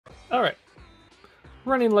Alright,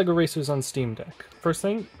 running LEGO Racers on Steam Deck. First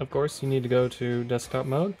thing, of course, you need to go to desktop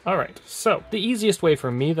mode. Alright, so the easiest way for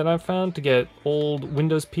me that I've found to get old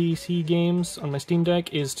Windows PC games on my Steam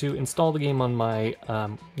Deck is to install the game on my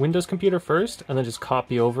Windows computer first, and then just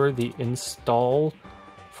copy over the install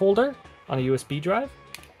folder on a USB drive.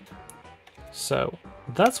 So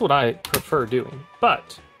that's what I prefer doing,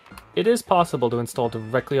 but it is possible to install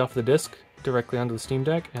directly off the disk, directly onto the Steam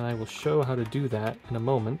Deck, and I will show how to do that in a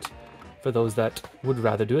moment for those that would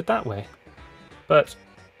rather do it that way. But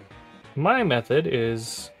my method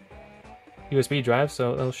is USB drive,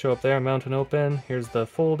 so it'll show up there, mount and open. Here's the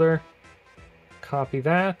folder, copy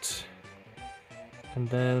that, and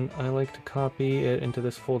then I like to copy it into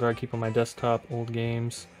this folder I keep on my desktop, old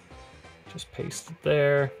games. Just paste it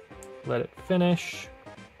there, let it finish.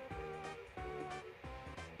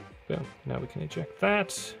 Boom, now we can eject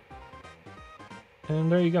that.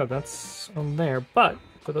 And there you go, that's on there. But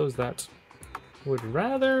for those that would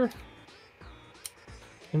rather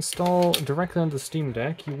install directly onto the Steam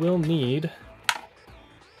Deck, you will need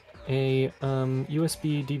a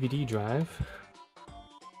USB DVD drive.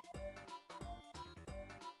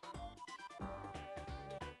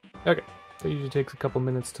 Okay, that usually takes a couple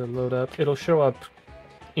minutes to load up. It'll show up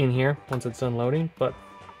in here once it's done loading, but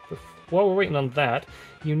while we're waiting on that,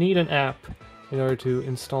 you need an app in order to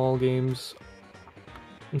install games.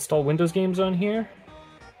 Install Windows games on here.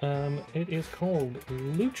 It is called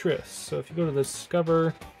Lutris. So if you go to the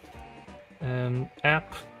Discover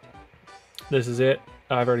app, this is it.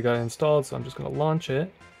 I've already got it installed, so I'm just going to launch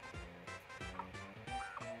it.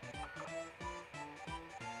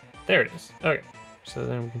 There it is. Okay, so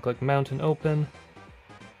then we can click Mount and Open.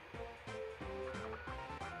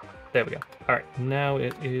 There we go. Alright, now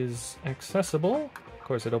it is accessible. Of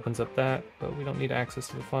course it opens up that, but we don't need access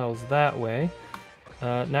to the files that way.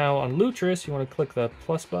 Now on Lutris, you want to click the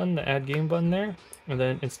plus button, the add game button there, and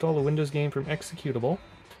then install the Windows game from executable.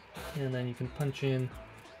 And then you can punch in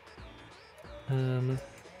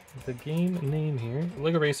the game name here.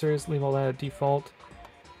 LEGO Racers, leave all that at default.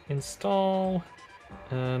 Install.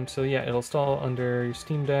 So yeah, it'll install under your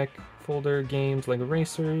Steam Deck folder, games, LEGO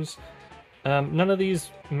Racers. None of these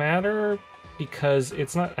matter because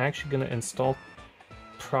it's not actually going to install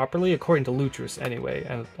properly according to Lutris anyway,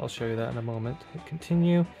 and I'll show you that in a moment. Hit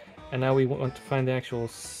continue, and now we want to find the actual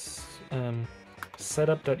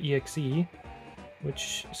setup.exe,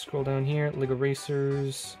 which scroll down here, LEGO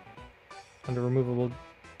Racers, under removable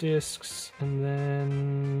disks, and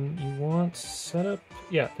then you want setup,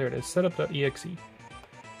 yeah, there it is, setup.exe.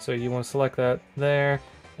 So you want to select that there,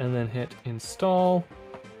 and then hit install.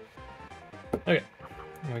 Okay,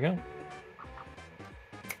 there we go.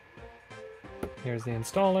 Here's the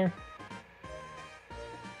installer.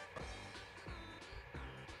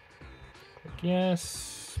 Click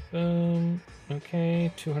yes. Boom.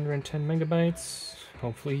 Okay, 210 megabytes.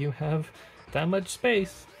 Hopefully you have that much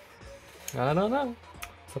space. I don't know.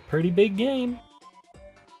 It's a pretty big game.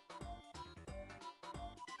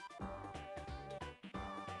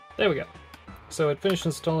 There we go. So it finished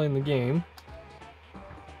installing the game.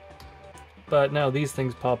 But now these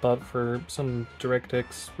things pop up for some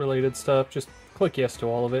DirectX related stuff. Just click yes to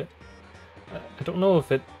all of it. I don't know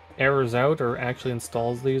if it errors out or actually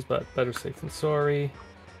installs these, but better safe than sorry.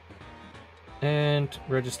 And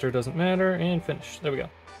register doesn't matter, and finish. There we go.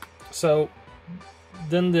 So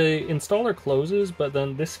then the installer closes, but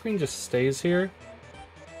then this screen just stays here.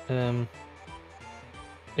 It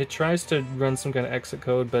tries to run some kind of exit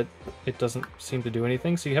code, but it doesn't seem to do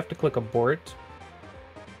anything, so you have to click abort.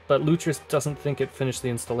 But Lutris doesn't think it finished the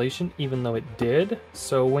installation, even though it did.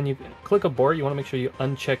 So when you click abort, you want to make sure you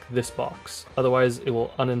uncheck this box. Otherwise, it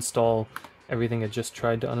will uninstall everything it just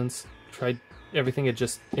tried to everything it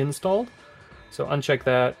just installed. So uncheck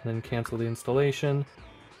that, and then cancel the installation.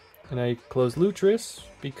 And I close Lutris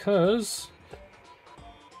because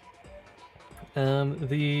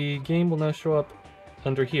the game will now show up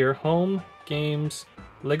under here, Home, Games,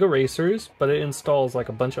 LEGO Racers, but it installs like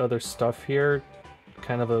a bunch of other stuff here.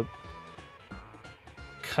 Kind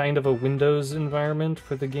of a Windows environment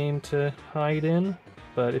for the game to hide in.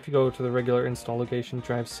 But if you go to the regular install location,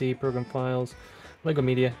 Drive C, Program Files, LEGO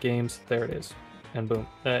Media, Games, there it is. And boom,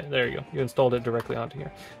 there you go. You installed it directly onto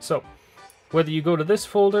here. So, whether you go to this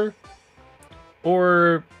folder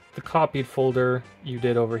or the copied folder you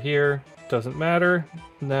did over here, doesn't matter.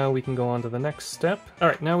 Now we can go on to the next step.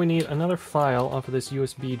 Alright, now we need another file off of this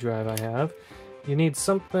USB drive I have. You need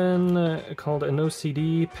something called a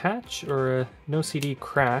NoCD patch or a NoCD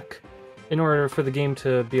crack in order for the game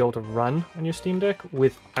to be able to run on your Steam Deck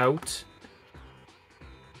without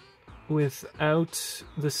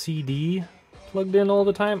the CD plugged in all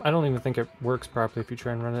the time. I don't even think it works properly if you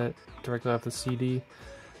try and run it directly off the CD.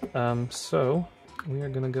 So we are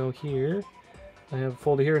gonna go here. I have a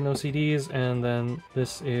folder here, no CDs, and then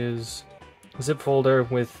this is a zip folder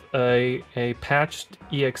with a patched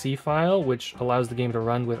exe file, which allows the game to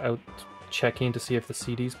run without checking to see if the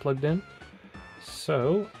CD's plugged in.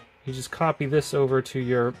 So you just copy this over to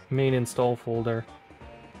your main install folder,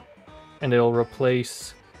 and it'll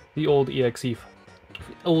replace the old exe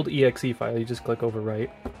file. You just click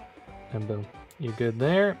overwrite, and boom, you're good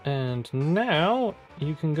there. And now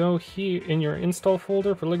you can go here in your install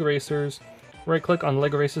folder for LEGO Racers, right click on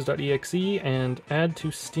legoracers.exe and add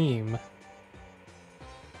to Steam.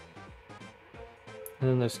 And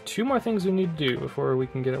then there's two more things we need to do before we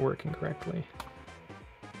can get it working correctly.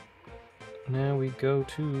 Now we go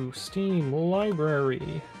to Steam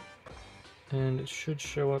Library, and it should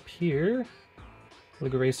show up here,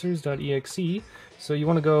 legoracers.exe. So you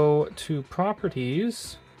want to go to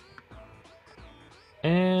Properties,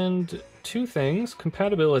 and two things,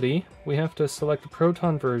 compatibility. We have to select the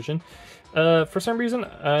Proton version. For some reason,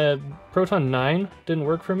 Proton 9 didn't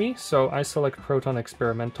work for me, so I select Proton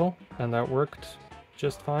Experimental, and that worked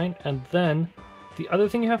just fine. And then the other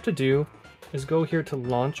thing you have to do is go here to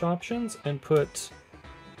Launch Options and put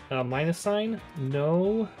 -,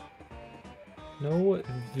 no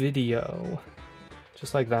video,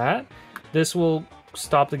 just like that. This will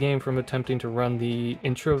stop the game from attempting to run the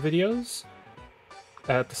intro videos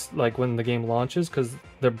at like when the game launches, because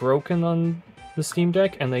they're broken on the Steam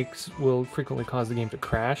Deck and they will frequently cause the game to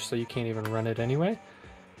crash, so you can't even run it anyway.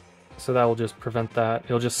 So that will just prevent that.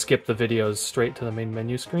 It'll just skip the videos straight to the main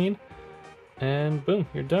menu screen, and boom,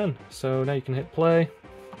 you're done. So now you can hit play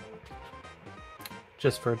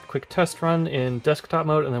just for a quick test run in desktop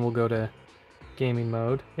mode, and then we'll go to gaming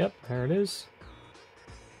mode. Yep, there it is.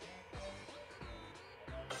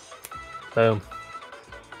 Boom.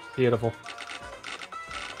 Beautiful.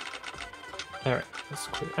 Alright, let's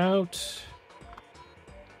clear out.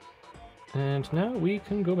 And now we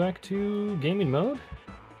can go back to gaming mode.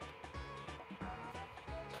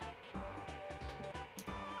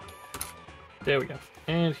 There we go.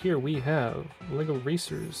 And here we have LEGO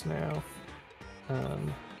Racers now.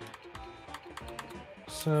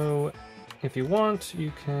 So if you want,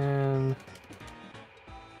 you can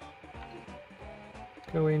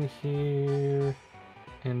go in here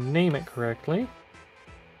and name it correctly.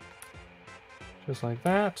 Just like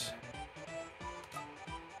that.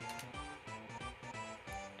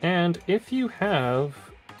 And if you have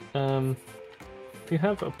a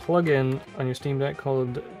plugin on your Steam Deck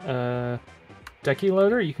called Decky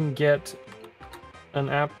Loader, you can get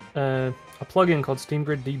a plugin called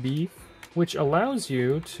SteamGrid DB, which allows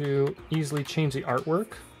you to easily change the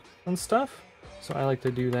artwork and stuff. So I like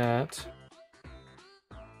to do that.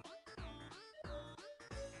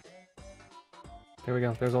 There we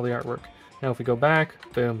go, there's all the artwork. Now if we go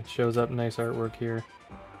back, boom, it shows up nice artwork here.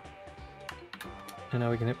 And now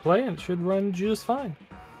we can hit play and it should run just fine.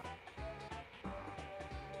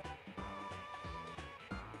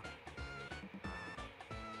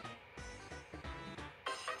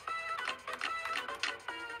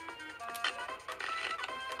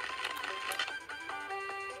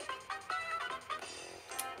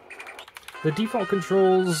 The default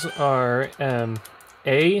controls are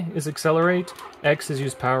A is accelerate, X is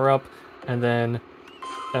use power up, and then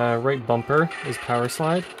right bumper is power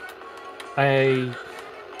slide. I'm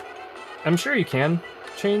sure you can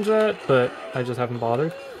change that, but I just haven't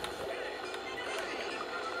bothered.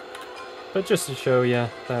 But just to show you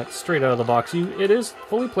that straight out of the box, it is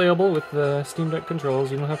fully playable with the Steam Deck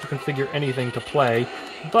controls. You don't have to configure anything to play,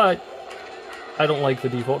 but I don't like the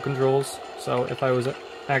default controls, so if I was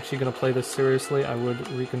actually going to play this seriously, I would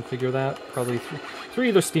reconfigure that, probably through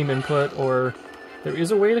either Steam input, or there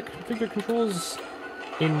is a way to configure controls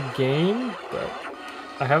in-game, but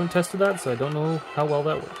I haven't tested that, so I don't know how well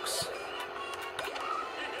that works.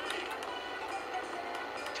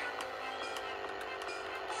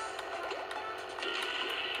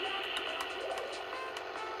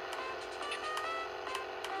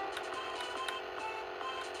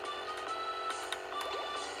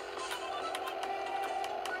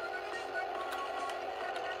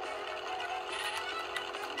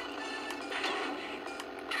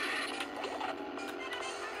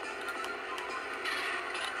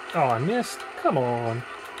 Oh, I missed? Come on.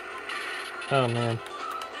 Oh man,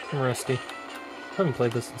 I'm rusty. I haven't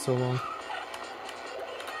played this in so long.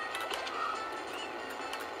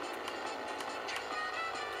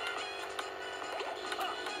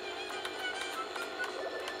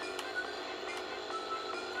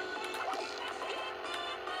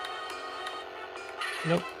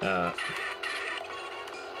 Nope.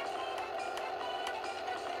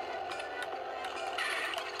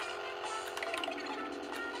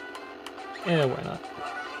 Eh, why not?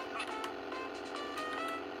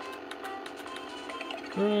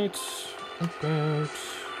 Right about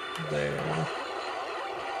there.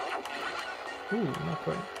 Ooh, not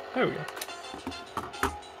quite. There we go.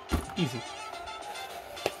 Easy.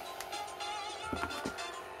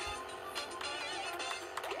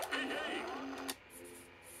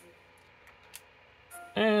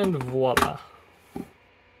 And voila.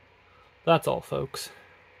 That's all, folks.